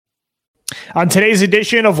On today's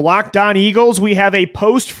edition of Locked On Eagles, we have a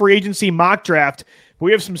post-free agency mock draft.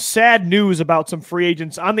 We have some sad news about some free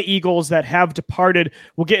agents on the Eagles that have departed.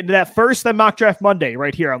 We'll get into that first, then Mock Draft Monday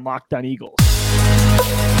right here on Locked On Eagles.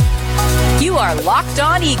 You are Locked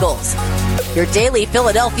On Eagles, your daily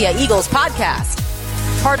Philadelphia Eagles podcast.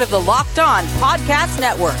 Part of the Locked On Podcast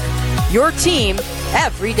Network, your team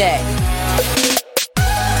every day.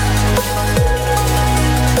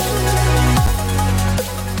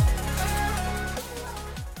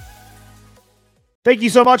 Thank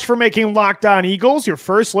you so much for making Locked On Eagles your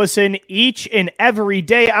first listen each and every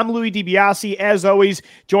day. I'm Louis DiBiase, as always,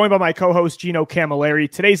 joined by my co-host Gino Camilleri.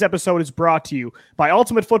 Today's episode is brought to you by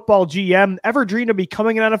Ultimate Football GM. Ever dreamed of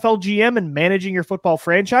becoming an NFL GM and managing your football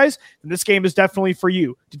franchise? Then this game is definitely for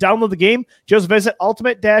you. To download the game, just visit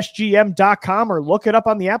ultimate-gm.com or look it up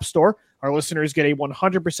on the App Store. Our listeners get a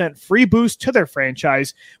 100% free boost to their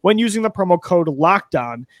franchise when using the promo code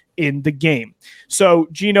LOCKEDON in the game. So,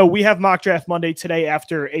 Gino, we have Mock Draft Monday today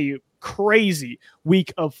after a crazy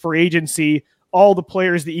week of free agency. All the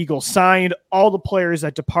players the Eagles signed, all the players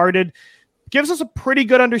that departed. Gives us a pretty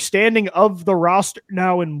good understanding of the roster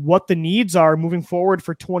now and what the needs are moving forward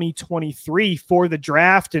for 2023 for the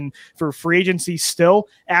draft and for free agency still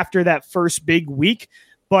after that first big week.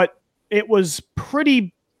 But it was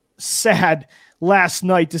pretty sad last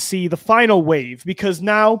night to see the final wave, because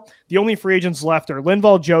now the only free agents left are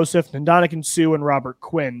Linval Joseph, Ndamukong Suh, and Robert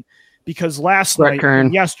Quinn. Because last Brett night,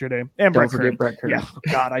 Kern. yesterday, and Don't forget Brett Kern. Yeah,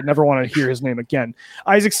 God, I never want to hear his name again.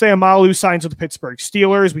 Isaac Seumalo signs with the Pittsburgh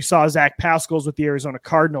Steelers. We saw Zach Pascal's with the Arizona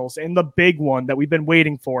Cardinals, and the big one that we've been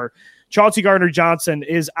waiting for, Chauncey Gardner-Johnson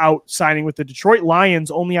is out signing with the Detroit Lions,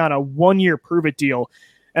 only on a one-year prove-it deal.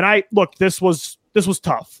 And this was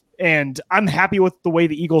tough. And I'm happy with the way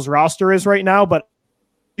the Eagles roster is right now, but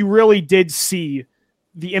you really did see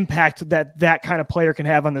the impact that kind of player can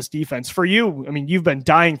have on this defense. For you, I mean, you've been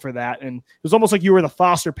dying for that, and it was almost like you were the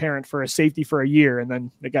foster parent for a safety for a year, and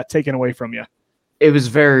then it got taken away from you. It was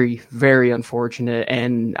very, very unfortunate,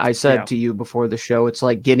 and I said to you before the show, it's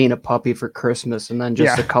like getting a puppy for Christmas, and then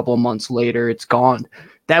just a couple months later, it's gone.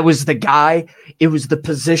 That was the guy. It was the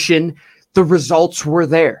position. The results were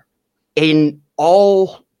there in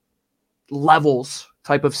all levels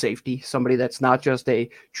type of safety, somebody that's not just a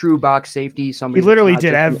true box safety, somebody he literally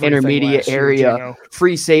did everything, intermediate area,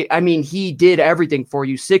 free safe. I mean, he did everything for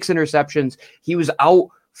you. 6 interceptions. He was out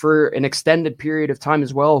for an extended period of time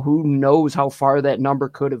as well. Who knows how far that number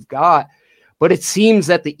could have got? But it seems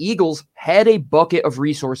that the Eagles had a bucket of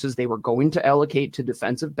resources they were going to allocate to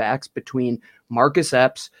defensive backs between Marcus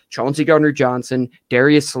Epps, Chauncey Gardner-Johnson,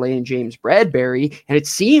 Darius Slay, and James Bradbury. And it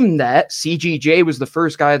seemed that CGJ was the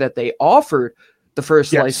first guy that they offered the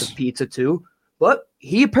first slice of pizza to, but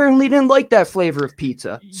he apparently didn't like that flavor of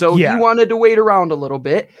pizza. So he wanted to wait around a little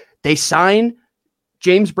bit. They sign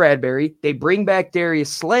James Bradbury. They bring back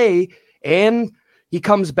Darius Slay, and he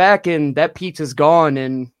comes back and that pizza's gone,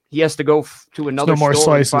 and he has to go to another store. No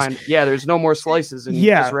more slices. There's no more slices, and he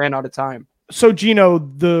just ran out of time. So, Gino,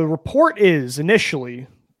 the report is initially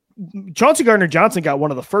Chauncey Gardner-Johnson got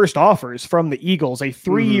one of the first offers from the Eagles, a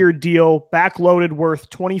 3-year deal, backloaded, worth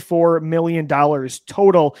 $24 million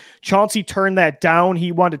total. Chauncey turned that down.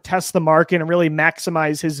 He wanted to test the market and really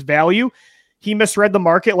maximize his value. He misread the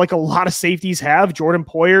market like a lot of safeties have. Jordan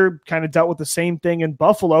Poyer kind of dealt with the same thing in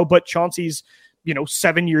Buffalo, but Chauncey's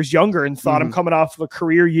 7 years younger and thought, I'm coming off of a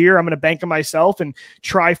career year. I'm going to bank on myself and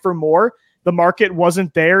try for more. The market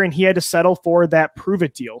wasn't there, and he had to settle for that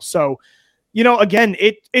prove-it deal. So, again,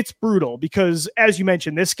 it's brutal because, as you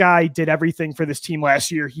mentioned, this guy did everything for this team last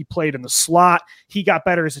year. He played in the slot. He got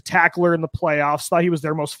better as a tackler in the playoffs, thought he was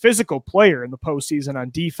their most physical player in the postseason on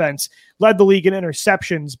defense, led the league in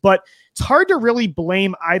interceptions. But it's hard to really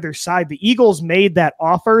blame either side. The Eagles made that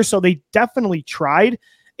offer, so they definitely tried.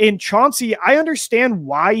 And Chauncey, I understand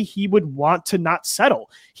why he would want to not settle.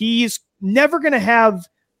 He's never going to have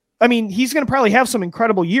he's going to probably have some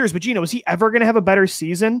incredible years, but Gino, is he ever going to have a better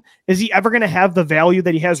season? Is he ever going to have the value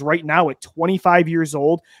that he has right now at 25 years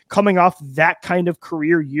old, coming off that kind of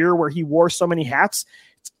career year where he wore so many hats?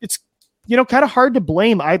 It's kind of hard to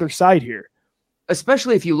blame either side here.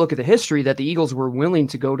 Especially if you look at the history that the Eagles were willing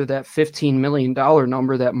to go to that $15 million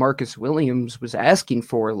number that Marcus Williams was asking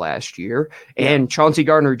for last year. And Chauncey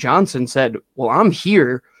Gardner-Johnson said, well, I'm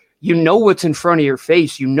here. You know what's in front of your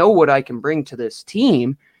face. You know what I can bring to this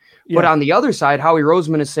team. But on the other side, Howie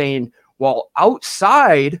Roseman is saying, well,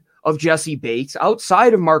 outside of Jesse Bates,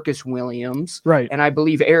 outside of Marcus Williams, and I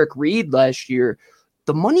believe Eric Reed last year,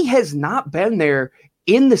 the money has not been there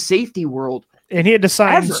in the safety world. And he had to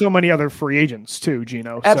sign so many other free agents too,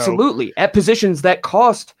 Gino. Absolutely. At positions that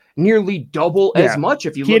cost nearly double as much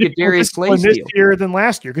if you look at Darius Slay's this deal. year than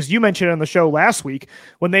last year, because you mentioned on the show last week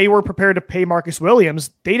when they were prepared to pay Marcus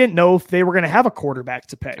Williams, they didn't know if they were going to have a quarterback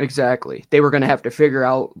to pay. Exactly. They were going to have to figure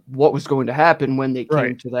out what was going to happen when they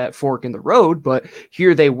came to that fork in the road, but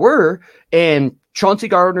here they were, and Chauncey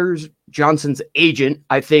Gardner-Johnson's agent,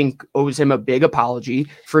 I think, owes him a big apology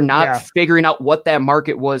for not figuring out what that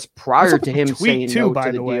market was prior to him saying no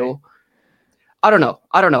to the deal. I don't know.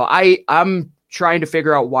 I'm trying to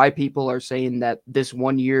figure out why people are saying that this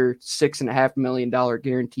 1 year, $6.5 million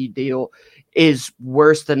guaranteed deal is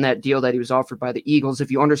worse than that deal that he was offered by the Eagles.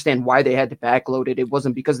 If you understand why they had to backload it, it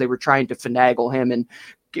wasn't because they were trying to finagle him and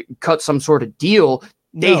cut some sort of deal.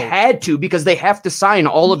 They had to, because they have to sign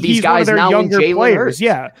all of these guys now. Younger players, the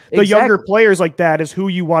younger Exactly. players like that is who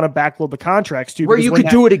you want to backload the contracts to. Where you could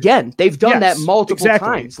do it again. They've done that multiple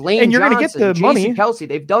times. Lane and you're going to get Johnson, the money. Jason Kelsey,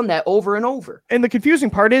 they've done that over and over. And the confusing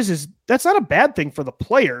part is that's not a bad thing for the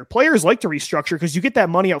player. Players like to restructure because you get that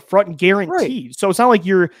money up front and guaranteed. Right. So it's not like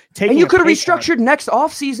you're taking. And you could have restructured next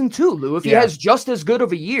offseason too, Lou. If he has just as good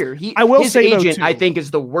of a year, his agent, I think,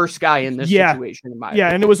 is the worst guy in this situation. In my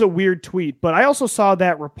opinion. And it was a weird tweet, but I also saw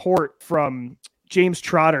that report from James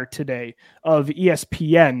Trotter today of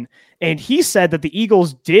ESPN, and he said that the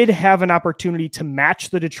Eagles did have an opportunity to match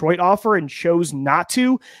the Detroit offer and chose not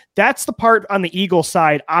to. That's the part on the Eagles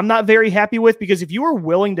side I'm not very happy with, because if you were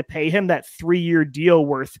willing to pay him that 3-year deal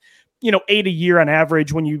worth, $8 a year on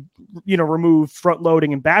average when you remove front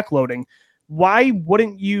loading and back loading, why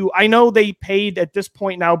wouldn't you? I know they paid at this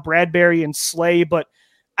point now Bradbury and Slay, but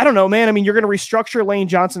I don't know, man. I mean, you're going to restructure Lane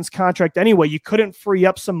Johnson's contract anyway. You couldn't free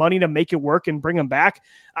up some money to make it work and bring him back.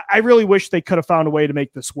 I really wish they could have found a way to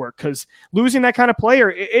make this work, because losing that kind of player,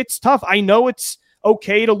 it's tough. I know it's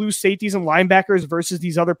okay to lose safeties and linebackers versus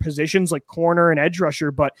these other positions like corner and edge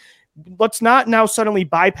rusher, but let's not now suddenly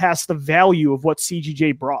bypass the value of what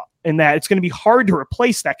CGJ brought, and that it's going to be hard to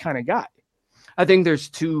replace that kind of guy. I think there's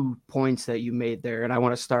 2 points that you made there, and I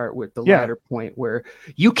want to start with the latter point, where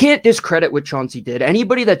you can't discredit what Chauncey did.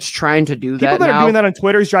 Anybody that's trying to do that People that now, are doing that on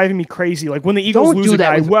Twitter is driving me crazy. Like when the Eagles lose a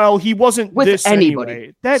guy, he wasn't with this anybody.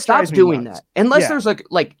 Anyway. That Stop doing that. Unless there's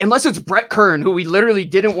unless it's Brett Kern, who we literally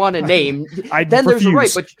didn't want to name, then there's a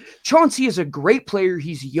right. But Chauncey is a great player.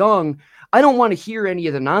 He's young. I don't want to hear any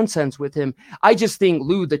of the nonsense with him. I just think,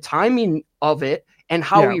 Lou, the timing of it and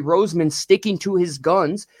Howie Roseman sticking to his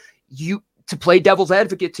guns, to play devil's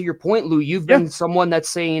advocate to your point, Lou, you've been someone that's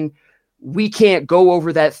saying we can't go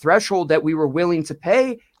over that threshold that we were willing to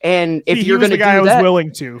pay. And if you're going to do that, I was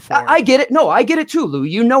willing to. I get it. No, I get it too, Lou.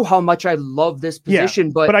 You know how much I love this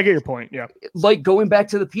position, but I get your point. Yeah. Like going back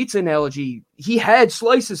to the pizza analogy, he had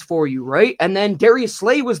slices for you, right? And then Darius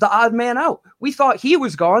Slay was the odd man out. We thought he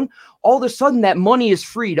was gone. All of a sudden that money is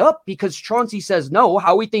freed up because Chauncey says no.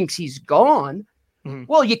 Howie thinks he's gone. Mm-hmm.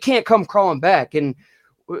 Well, you can't come crawling back. And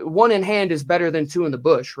one in hand is better than 2 in the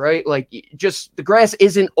bush, right? Like, just the grass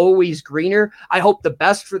isn't always greener. I hope the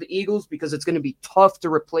best for the Eagles, because it's going to be tough to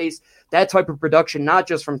replace that type of production, not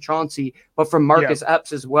just from Chauncey, but from Marcus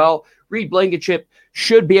Epps as well. Reed Blankenship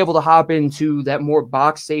should be able to hop into that more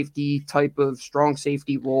box safety type of strong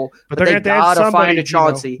safety role, but they got to find a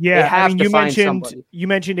Chauncey. They have to find somebody. You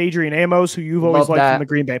mentioned Adrian Amos, who you've always liked from the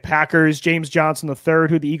Green Bay Packers, James Johnson III,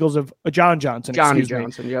 who the Eagles have, Johnny Johnson.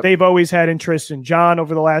 Yep. They've always had interest in John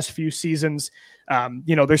over the last few seasons.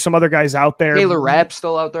 There's some other guys out there. Taylor Rapp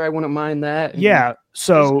still out there. I wouldn't mind that. Yeah.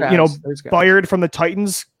 So, Byard from the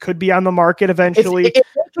Titans could be on the market eventually. If they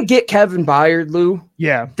could get Kevin Byard, Lou,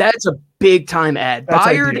 that's a big time ad.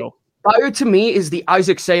 Byard to me is the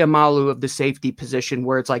Isaac Seumalo of the safety position,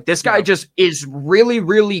 where it's like this guy just is really,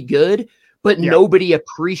 really good, but nobody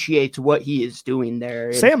appreciates what he is doing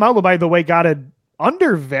there. Seumalo, by the way, got an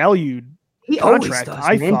undervalued contract,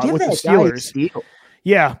 I thought, with the Steelers.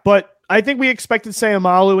 Yeah, but I think we expected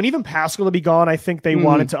Seumalo and even Pascal to be gone. I think they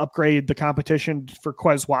wanted to upgrade the competition for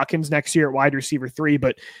Quez Watkins next year at wide receiver 3.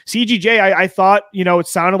 But CGJ, I thought, it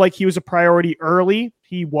sounded like he was a priority early.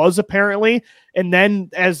 He was apparently. And then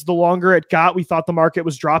as the longer it got, we thought the market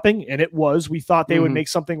was dropping, and it was. We thought they would make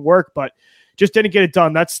something work, but just didn't get it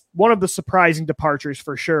done. That's one of the surprising departures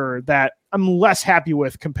for sure that I'm less happy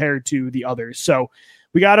with compared to the others. So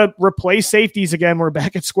we got to replace safeties again. We're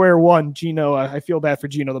back at square one. Gino, I feel bad for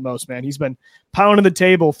Gino the most, man. He's been pounding the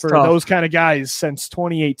table for those kind of guys since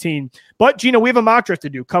 2018. But, Gino, we have a mock draft to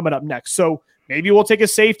do coming up next. So maybe we'll take a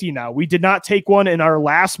safety now. We did not take one in our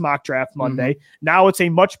last mock draft Monday. Now it's a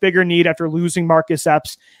much bigger need after losing Marcus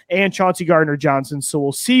Epps and Chauncey Gardner-Johnson. So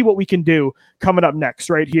we'll see what we can do coming up next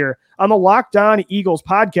right here on the Locked On Eagles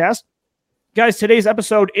podcast. Guys, today's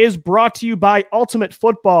episode is brought to you by Ultimate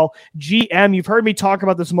Football GM. You've heard me talk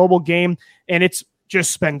about this mobile game, and it's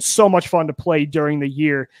just been so much fun to play during the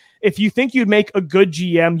year. If you think you'd make a good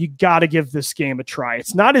GM, you got to give this game a try.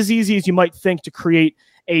 It's not as easy as you might think to create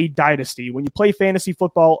a dynasty. When you play fantasy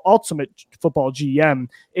football, Ultimate Football GM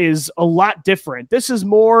is a lot different. This is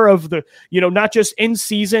more of the, not just in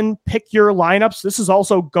season, pick your lineups. This is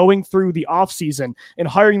also going through the off season and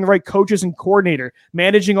hiring the right coaches and coordinator,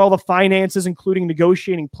 managing all the finances, including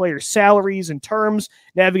negotiating player salaries and terms,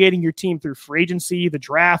 navigating your team through free agency, the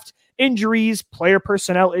draft, injuries, player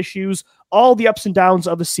personnel issues, all the ups and downs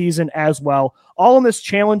of the season as well, all in this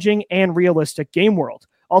challenging and realistic game world.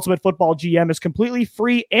 Ultimate Football GM is completely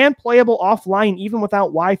free and playable offline, even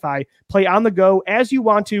without Wi-Fi. Play on the go as you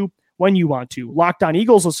want to, when you want to. Locked On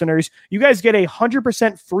Eagles listeners, you guys get a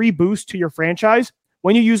 100% free boost to your franchise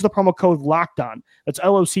when you use the promo code LOCKEDON. That's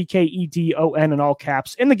LOCKEDON in all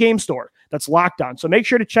caps in the game store. That's Locked On. So make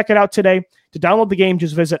sure to check it out today. To download the game,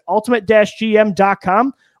 just visit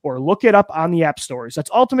ultimate-gm.com or look it up on the app stores. That's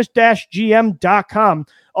ultimate-gm.com.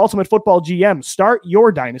 Ultimate Football GM. Start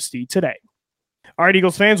your dynasty today. All right,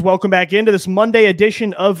 Eagles fans, welcome back into this Monday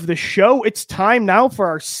edition of the show. It's time now for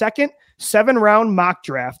our second 7-round mock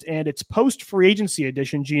draft, and it's post-free agency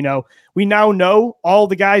edition, Gino. We now know all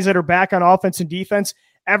the guys that are back on offense and defense,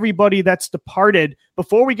 everybody that's departed.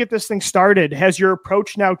 Before we get this thing started, has your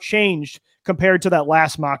approach now changed compared to that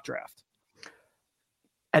last mock draft?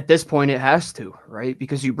 At this point, it has to, right?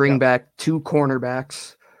 Because you bring back 2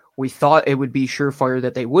 cornerbacks. We thought it would be surefire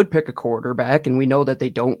that they would pick a quarterback, and we know that they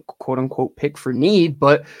don't, quote unquote, pick for need,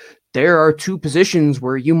 but there are 2 positions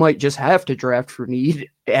where you might just have to draft for need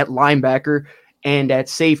at linebacker and at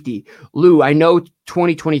safety. Lou, I know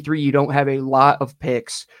 2023, you don't have a lot of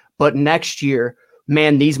picks, but next year,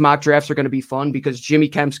 man, these mock drafts are going to be fun because Jimmy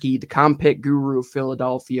Kempski, the comp pick guru of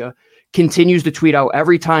Philadelphia, continues to tweet out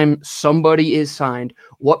every time somebody is signed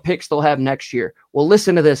what picks they'll have next year. Well,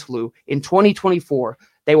 listen to this, Lou. In 2024,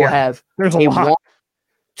 they will have a 1,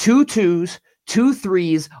 2 2s, 2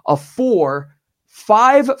 3s, a 4,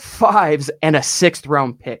 5 5s, and a 6th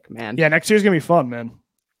round pick, man. Yeah, next year's going to be fun, man.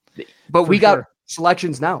 But we got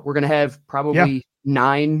selections now. We're going to have probably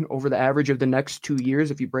 9 over the average of the next 2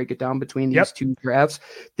 years if you break it down between these 2 drafts.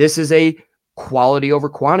 This is a quality over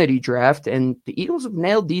quantity draft, and the Eagles have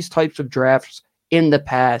nailed these types of drafts in the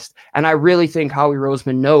past. And I really think Howie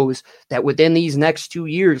Roseman knows that within these next 2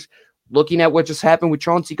 years, looking at what just happened with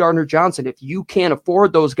Chauncey Gardner-Johnson, if you can't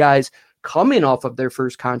afford those guys coming off of their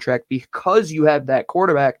first contract because you have that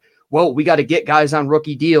quarterback, well, we got to get guys on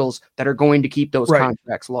rookie deals that are going to keep those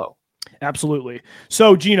contracts low. Absolutely.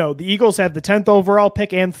 So, Gino, the Eagles have the 10th overall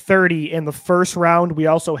pick and 30 in the first round. We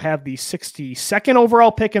also have the 62nd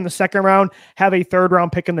overall pick in the second round, have a third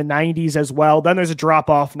round pick in the 90s as well. Then there's a drop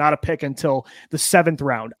off, not a pick until the 7th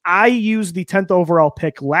round. I used the 10th overall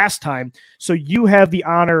pick last time, so you have the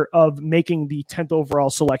honor of making the 10th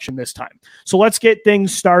overall selection this time. So let's get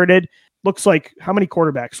things started. Looks like how many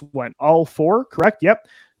quarterbacks went? All 4, correct? Yep.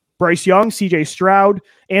 Bryce Young, CJ Stroud,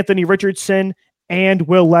 Anthony Richardson, and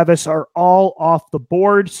Will Levis are all off the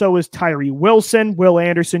board. So is Tyree Wilson, Will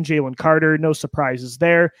Anderson, Jalen Carter. No surprises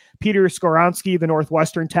there. Peter Skoronski, the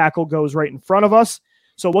Northwestern tackle, goes right in front of us.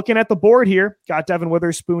 So looking at the board here, got Devin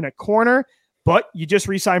Witherspoon at corner, but you just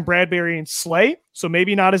re-signed Bradbury and Slay, so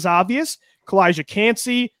maybe not as obvious. Kalijah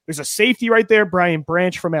Cansey, there's a safety right there, Brian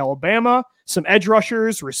Branch from Alabama, some edge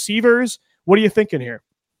rushers, receivers. What are you thinking here?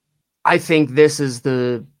 I think this is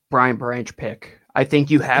the Brian Branch pick. I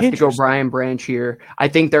think you have to go Brian Branch here. I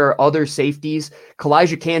think there are other safeties.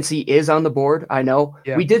 Kalijah Cansey is on the board. I know.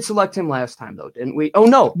 Yeah. We did select him last time, though, didn't we? Oh,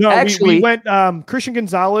 no. Actually, we went Christian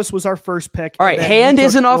Gonzalez was our first pick. All right, hand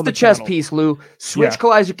isn't off the chess piece, Lou. Switch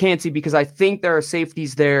Kalijah Cansey because I think there are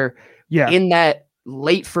safeties there in that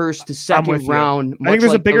late first to second round. I think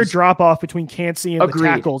there's a bigger drop-off between Cansey and the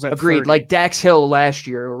tackles at 30. Like Dax Hill last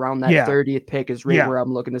year around that 30th pick is right where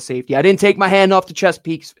I'm looking to safety. I didn't take my hand off the chess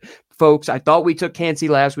piece, folks. I thought we took Cansey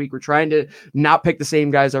last week. We're trying to not pick the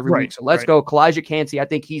same guys every week. So let's go Kalijah Cansey. I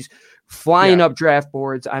think he's flying up draft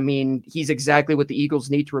boards. I mean, he's exactly what the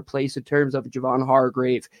Eagles need to replace in terms of Javon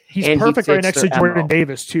Hargrave. He's perfect right next to Jordan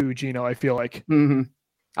Davis too, Gino, I feel like. Mm-hmm.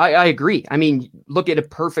 I agree. I mean, look at a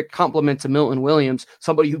perfect compliment to Milton Williams,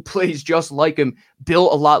 somebody who plays just like him,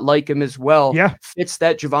 built a lot like him as well. Yeah. Fits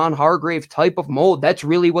that Javon Hargrave type of mold. That's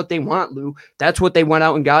really what they want, Lou. That's what they went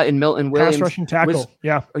out and got in Milton Williams. Pass rushing tackle.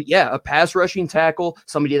 A pass rushing tackle,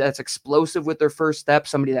 somebody that's explosive with their first step,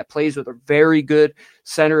 somebody that plays with a very good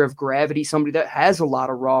center of gravity, somebody that has a lot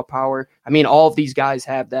of raw power. I mean, all of these guys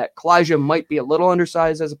have that. Kalijah might be a little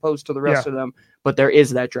undersized as opposed to the rest of them, but there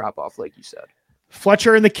is that drop off, like you said.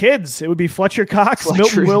 Fletcher and the kids. It would be Fletcher Cox,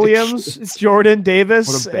 Milton Williams, Jordan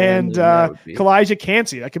Davis, and Kalijah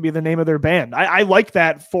Cansey. That could be the name of their band. I like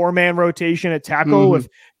that 4-man rotation at tackle with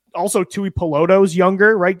also Tui Peloto's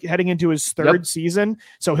younger, right? Heading into his third season.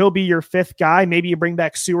 So he'll be your 5th guy. Maybe you bring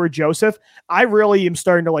back Sewer Joseph. I really am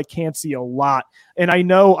starting to like Cansey a lot. And I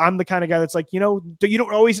know I'm the kind of guy that's like, you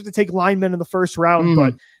don't always have to take linemen in the first round,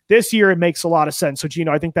 but this year it makes a lot of sense. So,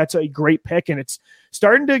 Gino, I think that's a great pick, and it's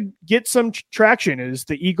starting to get some traction is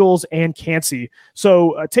the Eagles and Cansey.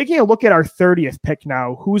 So taking a look at our 30th pick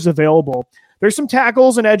now, who's available? There's some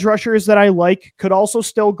tackles and edge rushers that I like, could also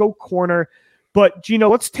still go corner. But, Gino,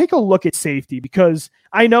 let's take a look at safety, because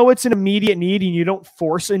I know it's an immediate need and you don't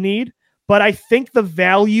force a need, but I think the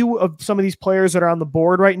value of some of these players that are on the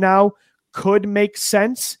board right now could make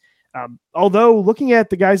sense. Although looking at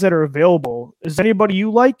the guys that are available, is anybody you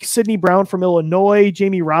like? Sidney Brown from Illinois,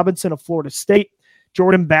 Jamie Robinson of Florida State,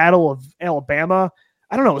 Jordan Battle of Alabama.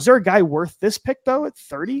 I don't know. Is there a guy worth this pick, though, at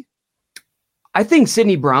 30? I think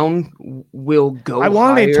Sidney Brown will go. I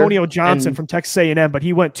wanted Antonio Johnson from Texas A&M, but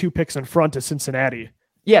he went 2 picks in front to Cincinnati.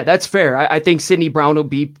 Yeah, that's fair. I think Sidney Brown will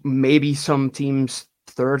be maybe some team's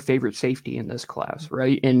 3rd favorite safety in this class,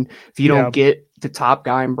 right? And if you don't get the top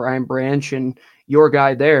guy in Brian Branch and your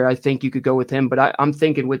guy there, I think you could go with him. But I'm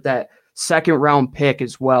thinking with that 2nd round pick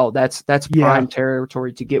as well, that's prime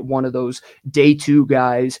territory to get one of those day 2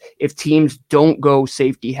 guys. If teams don't go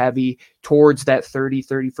safety heavy towards that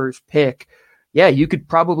 31st pick, yeah, you could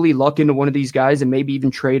probably luck into one of these guys and maybe even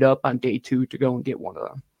trade up on day 2 to go and get one of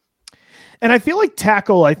them. And I feel like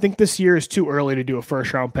tackle, I think this year is too early to do a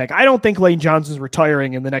 1st-round pick. I don't think Lane Johnson's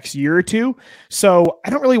retiring in the next year or 2. So I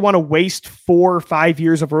don't really want to waste 4 or 5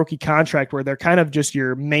 years of a rookie contract where they're kind of just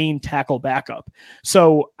your main tackle backup.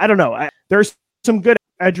 So I don't know. There's some good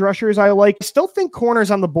edge rushers I like. I still think corners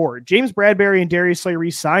on the board. James Bradbury and Darius Slay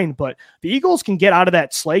re-signed, but the Eagles can get out of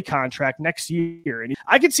that Slay contract next year. And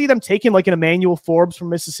I could see them taking like an Emmanuel Forbes from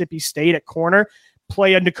Mississippi State at corner,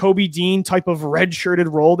 play a Nakobe Dean type of red-shirted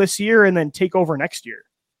role this year, and then take over next year.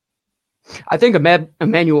 I think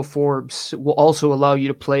Emmanuel Forbes will also allow you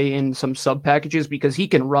to play in some sub packages because he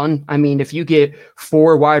can run. I mean, if you get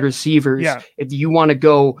 4 wide receivers, if you want to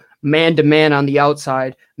go man-to-man on the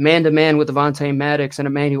outside, man-to-man with Avonte Maddox and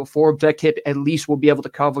Emmanuel Forbes, that kid at least will be able to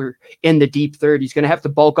cover in the deep third. He's going to have to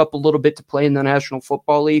bulk up a little bit to play in the National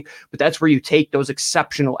Football League, but that's where you take those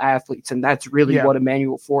exceptional athletes, and that's really what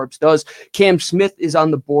Emmanuel Forbes does. Cam Smith is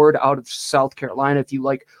on the board out of South Carolina if you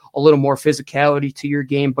like a little more physicality to your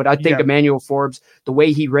game, but I think Emmanuel Forbes, the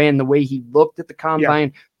way he ran, the way he looked at the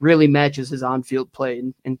combine, really matches his on-field play,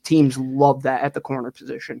 and teams love that at the corner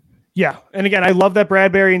position. Yeah. And again, I love that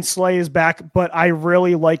Bradbury and Slay is back, but I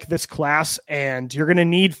really like this class, and you're going to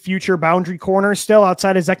need future boundary corners still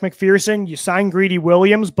outside of Zech McPherson. You sign Greedy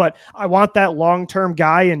Williams, but I want that long-term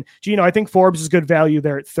guy. And Gino, I think Forbes is good value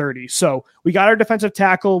there at 30. So we got our defensive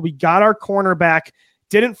tackle. We got our cornerback.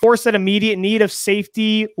 Didn't force that immediate need of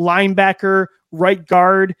safety, linebacker, right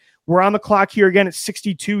guard. We're on the clock here again at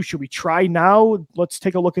 62. Should we try now? Let's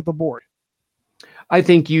take a look at the board. I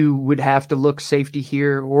think you would have to look safety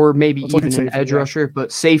here, or maybe even an edge rusher,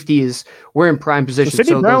 but safety we're in prime position. So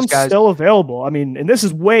Sidney Brown's still available. I mean, and this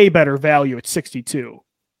is way better value at 62.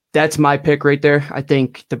 That's my pick right there. I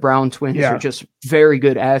think the Brown twins are just very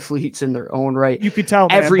good athletes in their own right. You could tell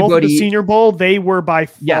everybody both the Senior Bowl, they were by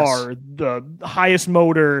far the highest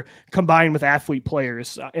motor combined with athlete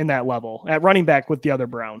players in that level at running back with the other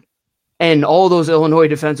Brown. And all those Illinois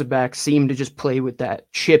defensive backs seem to just play with that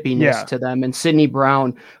chippiness to them. And Sidney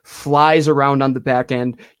Brown flies around on the back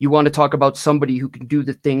end. You want to talk about somebody who can do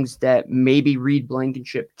the things that maybe Reed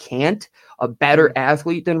Blankenship can't, a better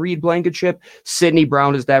athlete than Reed Blankenship. Sidney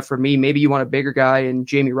Brown is that for me. Maybe you want a bigger guy in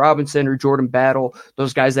Jamie Robinson or Jordan Battle,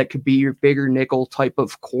 those guys that could be your bigger nickel type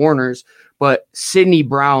of corners. But Sidney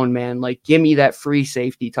Brown, man, like give me that free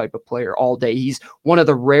safety type of player all day. He's one of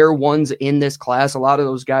the rare ones in this class. A lot of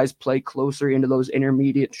those guys play closer into those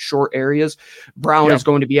intermediate short areas. Brown is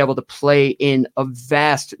going to be able to play in a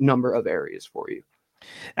vast number of areas for you.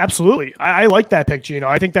 Absolutely. I like that pick, Gino.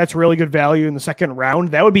 I think that's really good value in the 2nd round.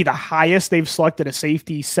 That would be the highest they've selected a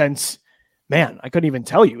safety since, man, I couldn't even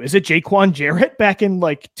tell you. Is it Jaquan Jarrett back in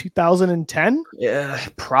like 2010? Yeah,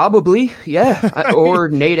 probably. Yeah. Or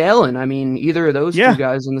Nate Allen. I mean, either of those two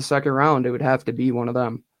guys in the 2nd round, it would have to be one of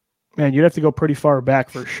them. Man, you'd have to go pretty far back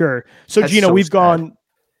for sure. So, that's Gino,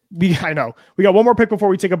 I know. We got one more pick before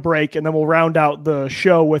we take a break, and then we'll round out the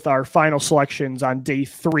show with our final selections on day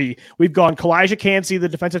 3. We've gone Kalijah Cansey, the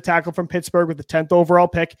defensive tackle from Pittsburgh, with the 10th overall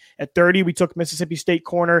pick. At 30, we took Mississippi State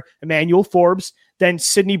corner Emmanuel Forbes. Then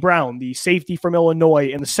Sidney Brown, the safety from Illinois,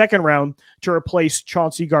 in the 2nd round to replace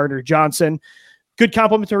Chauncey Gardner-Johnson. good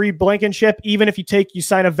complimentary Blankenship. Even if you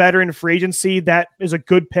sign a veteran free agency, that is a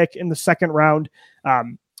good pick in the second round.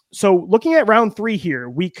 So looking at round 3 here,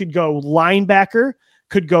 we could go linebacker,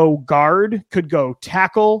 could go guard, could go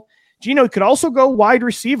tackle. Gino could also go wide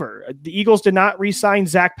receiver. The Eagles did not re-sign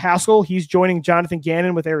Zach Pascal. He's joining Jonathan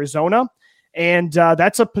Gannon with Arizona. And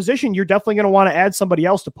that's a position you're definitely going to want to add somebody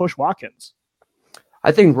else to push Watkins.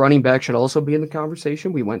 I think running back should also be in the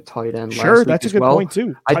conversation. We went tight end last week that's a good point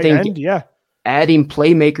too. I think adding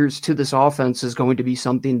playmakers to this offense is going to be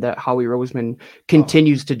something that Howie Roseman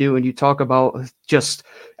continues to do. And you talk about just,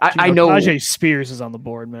 I know Tajay Spears is on the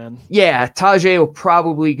board, man. Yeah, Tajay will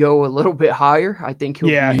probably go a little bit higher. I think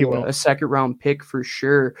he will. A second round pick for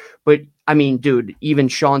sure. But I mean, dude, even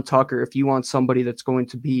Sean Tucker, if you want somebody that's going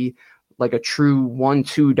to be like a true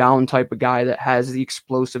 1-2 down type of guy that has the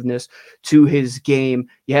explosiveness to his game.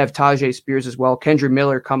 You have Tajay Spears as well. Kendra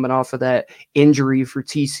Miller coming off of that injury for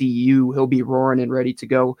TCU. He'll be roaring and ready to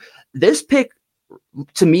go. This pick,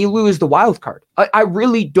 to me, Lou, is the wild card. I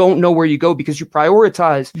really don't know where you go because you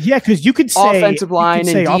prioritize. Yeah, because you could say offensive line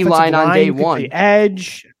and D line on day one.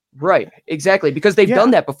 Edge. Right, exactly, because they've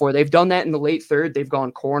done that before. They've done that in the late third. They've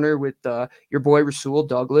gone corner with your boy Rasul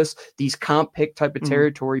Douglas, these comp pick type of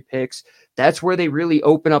territory picks. That's where they really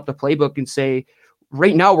open up the playbook and say,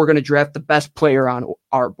 right now we're going to draft the best player on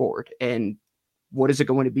our board. And what is it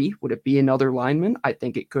going to be? Would it be another lineman? I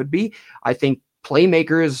think it could be. I think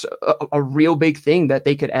playmaker is a real big thing that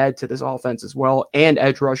they could add to this offense as well. And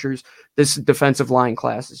edge rushers. This defensive line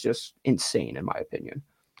class is just insane, in my opinion.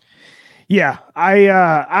 Yeah,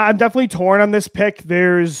 I'm definitely torn on this pick.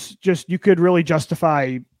 There's just, you could really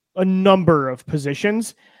justify a number of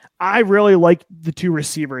positions. I really like the 2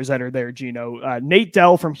 receivers that are there, Gino. Nate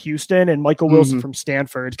Dell from Houston and Michael Wilson from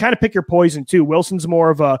Stanford. Kind of pick your poison too. Wilson's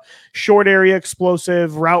more of a short area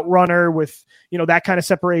explosive route runner with, that kind of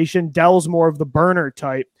separation. Dell's more of the burner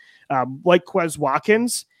type, like Quez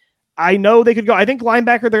Watkins. I know they could go. I think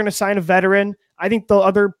linebacker, they're going to sign a veteran. I think the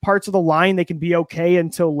other parts of the line, they can be okay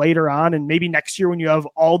until later on. And maybe next year when you have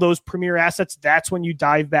all those premier assets, that's when you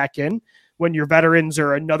dive back in when your veterans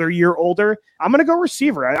are another year older. I'm going to go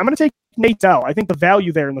receiver. I'm going to take Nate Dell. I think the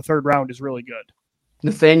value there in the third round is really good.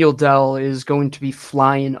 Nathaniel Dell is going to be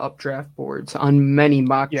flying up draft boards on many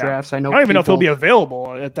mock drafts. I don't even know if he'll be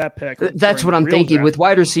available at that pick. That's what I'm thinking. Draft. With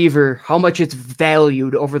wide receiver, how much it's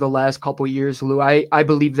valued over the last couple of years, Lou. I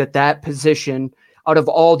believe that position out of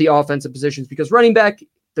all the offensive positions, because running back,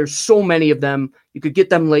 there's so many of them. You could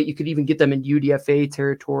get them late. You could even get them in UDFA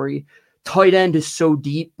territory. Tight end is so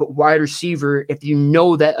deep, but wide receiver, if you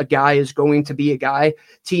know that a guy is going to be a guy,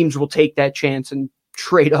 teams will take that chance and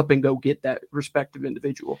trade up and go get that respective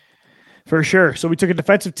individual. For sure. So we took a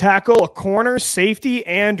defensive tackle, a corner, safety,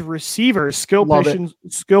 and receiver. Skill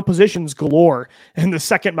positions galore in the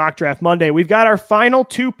second mock draft Monday. We've got our final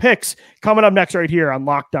 2 picks coming up next right here on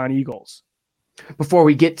Locked On Eagles. Before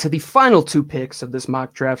we get to the final 2 picks of this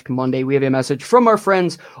mock draft Monday, we have a message from our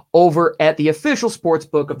friends over at the official sports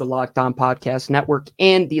book of the Locked On Podcast Network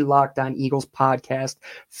and the Locked On Eagles podcast,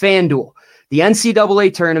 FanDuel. The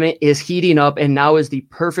NCAA tournament is heating up, and now is the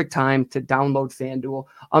perfect time to download FanDuel,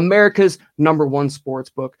 America's #1 sports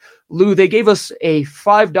book. Lou, they gave us a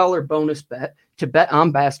 $5 bonus bet to bet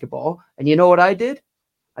on basketball, and you know what I did?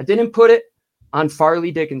 I didn't put it on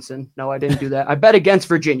Farley Dickinson. No, I didn't do that. I bet against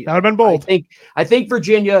Virginia. That would have been bold. I think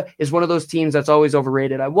Virginia is one of those teams that's always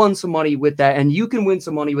overrated. I won some money with that, and you can win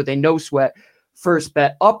some money with a no-sweat first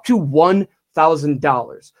bet up to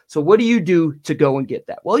 $1,000. So what do you do to go and get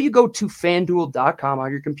that? Well, you go to FanDuel.com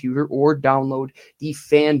on your computer or download the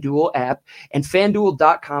FanDuel app, and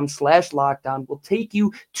FanDuel.com/lockdown will take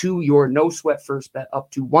you to your no-sweat first bet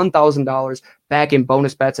up to $1,000 back in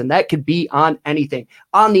bonus bets, and that could be on anything,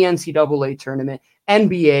 on the NCAA tournament,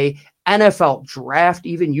 NBA, NFL draft,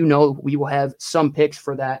 even, we will have some picks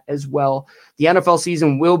for that as well. The NFL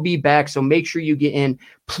season will be back, so make sure you get in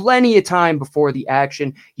plenty of time before the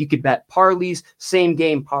action. You could bet parlays, same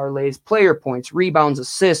game parlays, player points, rebounds,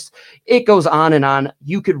 assists. It goes on and on.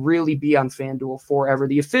 You could really be on FanDuel forever.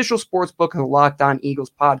 The official sports book of the Locked On Eagles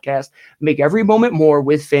podcast. Make every moment more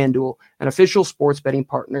with FanDuel, an official sports betting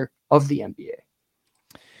partner of the NBA.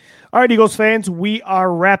 All right, Eagles fans, we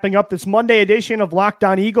are wrapping up this Monday edition of Locked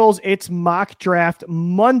On Eagles. It's Mock Draft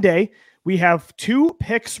Monday. We have 2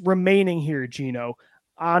 picks remaining here, Gino,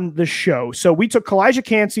 on the show. So we took Kalijah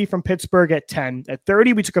Kancey from Pittsburgh at 10. At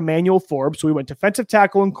 30, we took Emmanuel Forbes. So we went defensive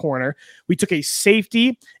tackle and corner. We took a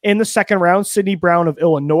safety in the second round, Sidney Brown of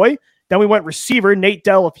Illinois. Then we went receiver, Nate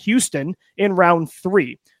Dell of Houston in round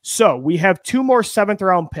 3. So we have 2 more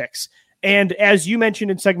 7th-round picks. And as you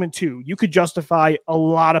mentioned in segment 2, you could justify a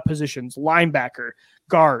lot of positions: linebacker,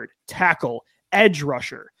 guard, tackle, edge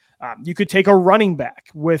rusher. You could take a running back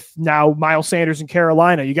with now Miles Sanders in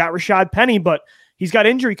Carolina. You got Rashad Penny, but he's got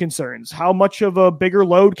injury concerns. How much of a bigger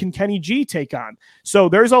load can Kenny G take on? So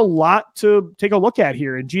there's a lot to take a look at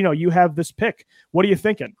here. And Gino, you have this pick. What are you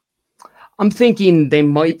thinking? I'm thinking they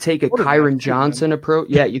might take a Kyron Johnson approach.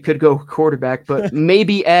 Yeah, you could go quarterback, but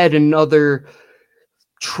maybe add another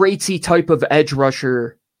traitsy type of edge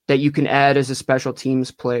rusher that you can add as a special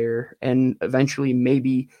teams player and eventually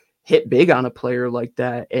maybe hit big on a player like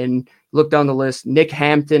that. And look down the list, Nick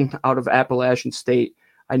Hampton out of Appalachian State.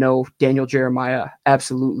 I know Daniel Jeremiah,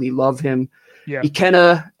 absolutely love him. Yeah.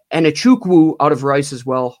 Ikenna and Achukwu out of Rice as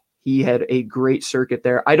well. He had a great circuit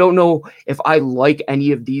there. I don't know if I like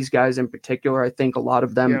any of these guys in particular. I think a lot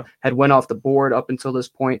of them had went off the board up until this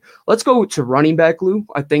point. Let's go to running back, Lou.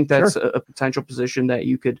 I think that's a potential position that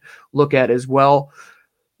you could look at as well.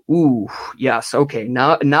 Ooh, yes. Okay.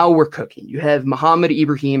 Now we're cooking. You have Muhammad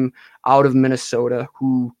Ibrahim out of Minnesota,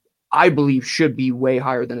 who I believe should be way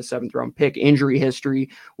higher than a 7th round pick. Injury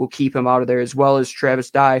history will keep him out of there, as well as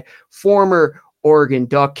Travis Dye, former Oregon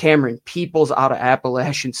Duck, Cameron Peoples out of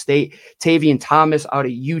Appalachian State, Tavian Thomas out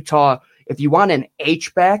of Utah. If you want an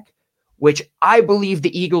H-back, which I believe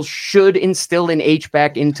the Eagles should instill an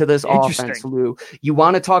H-back into this offense, Lou. You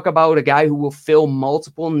want to talk about a guy who will fill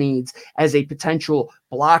multiple needs as a potential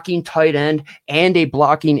blocking tight end and a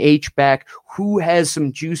blocking H-back who has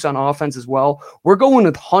some juice on offense as well. We're going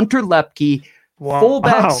with Hunter Lepke,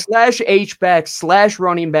 fullback / H-back /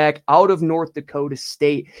 running back out of North Dakota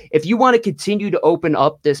State. If you want to continue to open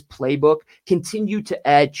up this playbook, continue to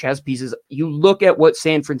add chess pieces, you look at what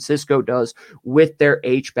San Francisco does with their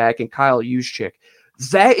H-back and Kyle Juszczyk.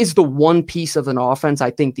 That is the one piece of an offense I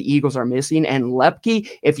think the Eagles are missing. And Lepke,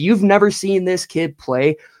 if you've never seen this kid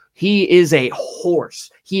play, he is a horse.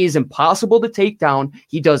 He is impossible to take down.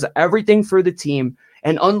 He does everything for the team.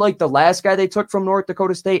 And unlike the last guy they took from North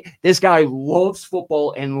Dakota State, this guy loves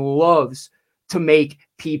football and loves to make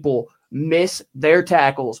people miss their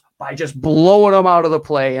tackles by just blowing them out of the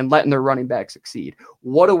play and letting their running back succeed.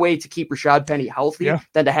 What a way to keep Rashad Penny healthy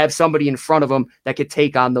than to have somebody in front of him that could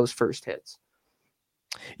take on those first hits.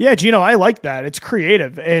 Yeah, Gino, I like that. It's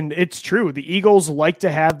creative, and it's true. The Eagles like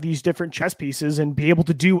to have these different chess pieces and be able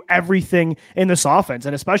to do everything in this offense,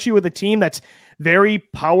 and especially with a team that's very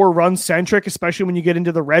power run centric, especially when you get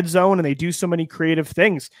into the red zone and they do so many creative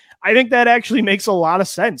things. I think that actually makes a lot of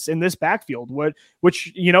sense in this backfield,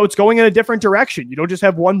 which it's going in a different direction. You don't just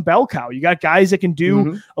have one bell cow. You got guys that can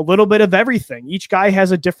do a little bit of everything. Each guy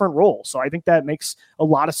has a different role, so I think that makes a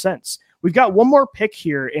lot of sense. We've got one more pick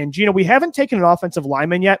here, and Gino, we haven't taken an offensive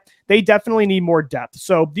lineman yet. They definitely need more depth.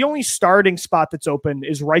 So the only starting spot that's open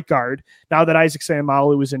is right guard, now that Isaac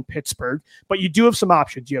Seumalo is in Pittsburgh. But you do have some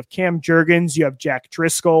options. You have Cam Jurgens, you have Jack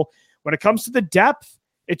Driscoll. When it comes to the depth,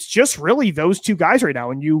 it's just really those two guys right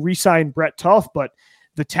now, and you re-sign Brett Tuff, but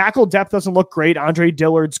the tackle depth doesn't look great. Andre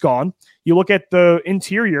Dillard's gone. You look at the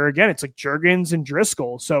interior, again, it's like Jurgens and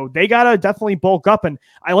Driscoll. So they got to definitely bulk up, and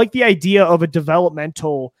I like the idea of a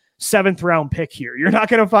developmental 7th round pick here. You're not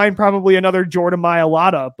going to find probably another Jordan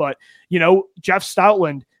Mailata, but Jeff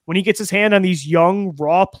Stoutland, when he gets his hand on these young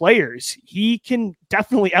raw players, he can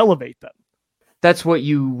definitely elevate them. That's what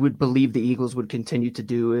you would believe the Eagles would continue to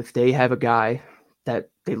do if they have a guy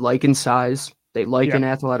that they like in size, they like in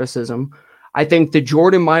athleticism. I think the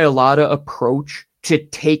Jordan Mailata approach to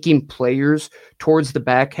taking players towards the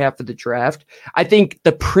back half of the draft. I think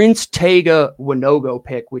the Prince Tega Winogo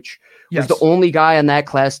pick, which was the only guy in that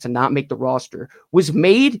class to not make the roster, was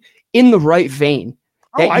made in the right vein.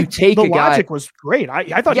 The logic was great.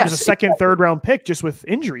 I thought he was a second, third round pick just with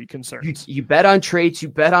injury concerns. You bet on traits, you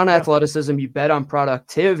bet on athleticism, you bet on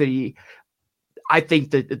productivity. I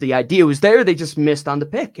think that the idea was there. They just missed on the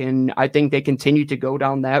pick. And I think they continue to go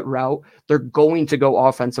down that route. They're going to go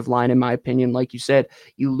offensive line, in my opinion. Like you said,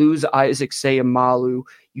 you lose Isaac Seumalo.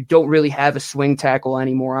 You don't really have a swing tackle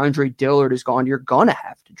anymore. Andre Dillard is gone. You're going to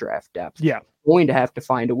have to draft depth. Yeah. Going to have to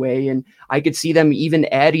find a way. And I could see them even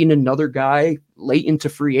adding another guy late into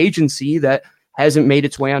free agency that hasn't made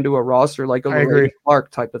its way onto a roster, like a Larry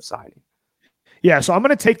Clark type of signing. Yeah, so I'm going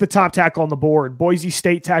to take the top tackle on the board, Boise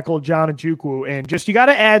State tackle John Ojukwu, and just you got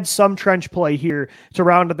to add some trench play here to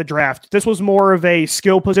round up the draft. This was more of a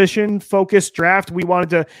skill position focused draft. We wanted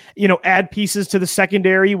to, add pieces to the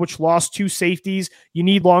secondary, which lost 2 safeties. You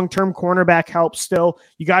need long-term cornerback help still.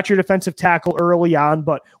 You got your defensive tackle early on,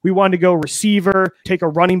 but we wanted to go receiver, take a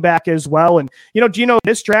running back as well. And, Gino,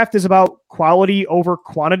 this draft is about quality over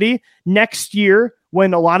quantity. Next year,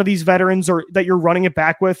 when a lot of these veterans that you're running it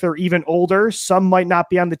back with are even older, some might not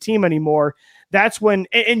be on the team anymore. That's when,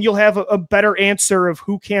 and you'll have a better answer of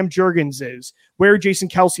who Cam Jurgens is, where Jason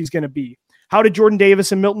Kelsey is going to be, How did Jordan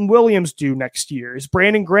Davis and Milton Williams do next year? Is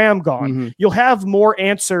Brandon Graham gone? Mm-hmm. You'll have more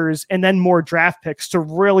answers and then more draft picks to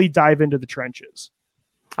really dive into the trenches.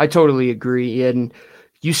 I totally agree. And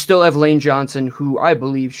you still have Lane Johnson, who I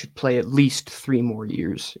believe should play at least 3 more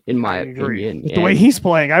years, in my opinion. The way he's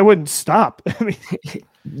playing, I wouldn't stop. I mean,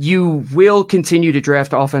 you will continue to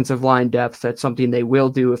draft offensive line depth. That's something they will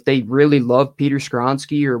do. If they really love Peter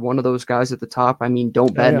Skronsky or one of those guys at the top, I mean,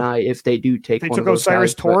 don't bat an eye if they do take one of those guys. They took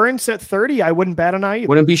Osiris Torrance at 30. I wouldn't bat an eye either.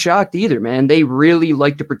 Wouldn't be shocked either, man. They really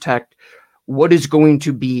like to protect what is going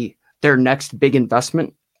to be their next big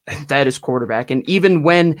investment. That is quarterback. And even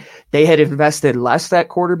when they had invested less at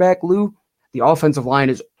quarterback, Lou, the offensive line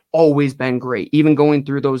has always been great. Even going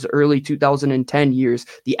through those early 2010 years,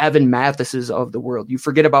 the Evan Mathises of the world. You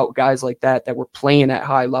forget about guys like that were playing at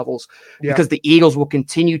high levels because the Eagles will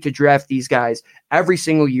continue to draft these guys every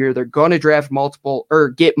single year. They're going to draft multiple or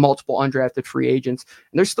get multiple undrafted free agents.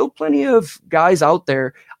 And there's still plenty of guys out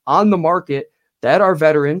there on the market that are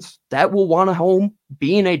veterans that will want a home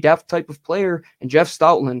being a depth type of player. And Jeff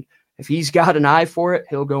Stoutland, if he's got an eye for it,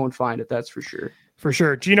 he'll go and find it. That's for sure. For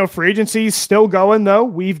sure. Gino, free agency is still going, though.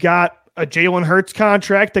 We've got a Jalen Hurts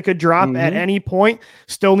contract that could drop at any point.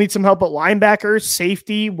 Still need some help at linebacker,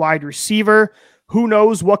 safety, wide receiver. Who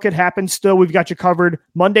knows what could happen still? We've got you covered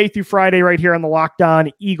Monday through Friday right here on the Locked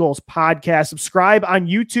On Eagles podcast. Subscribe on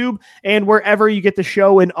YouTube and wherever you get the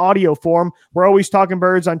show in audio form. We're always talking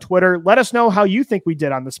birds on Twitter. Let us know how you think we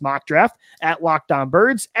did on this mock draft at Locked On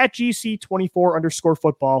Birds, at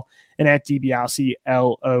GC24_football, and at DiBiase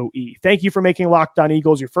LOE. Thank you for making Locked On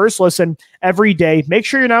Eagles your first listen every day. Make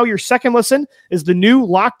sure now your second listen is the new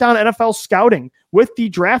Locked On NFL Scouting with the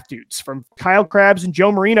Draft Dudes from Kyle Krabs and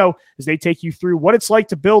Joe Marino as they take you through what it's like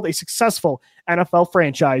to build a successful NFL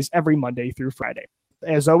franchise every Monday through Friday.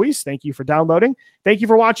 As always, thank you for downloading. Thank you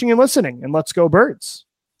for watching and listening, and let's go Birds.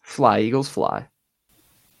 Fly, Eagles, fly.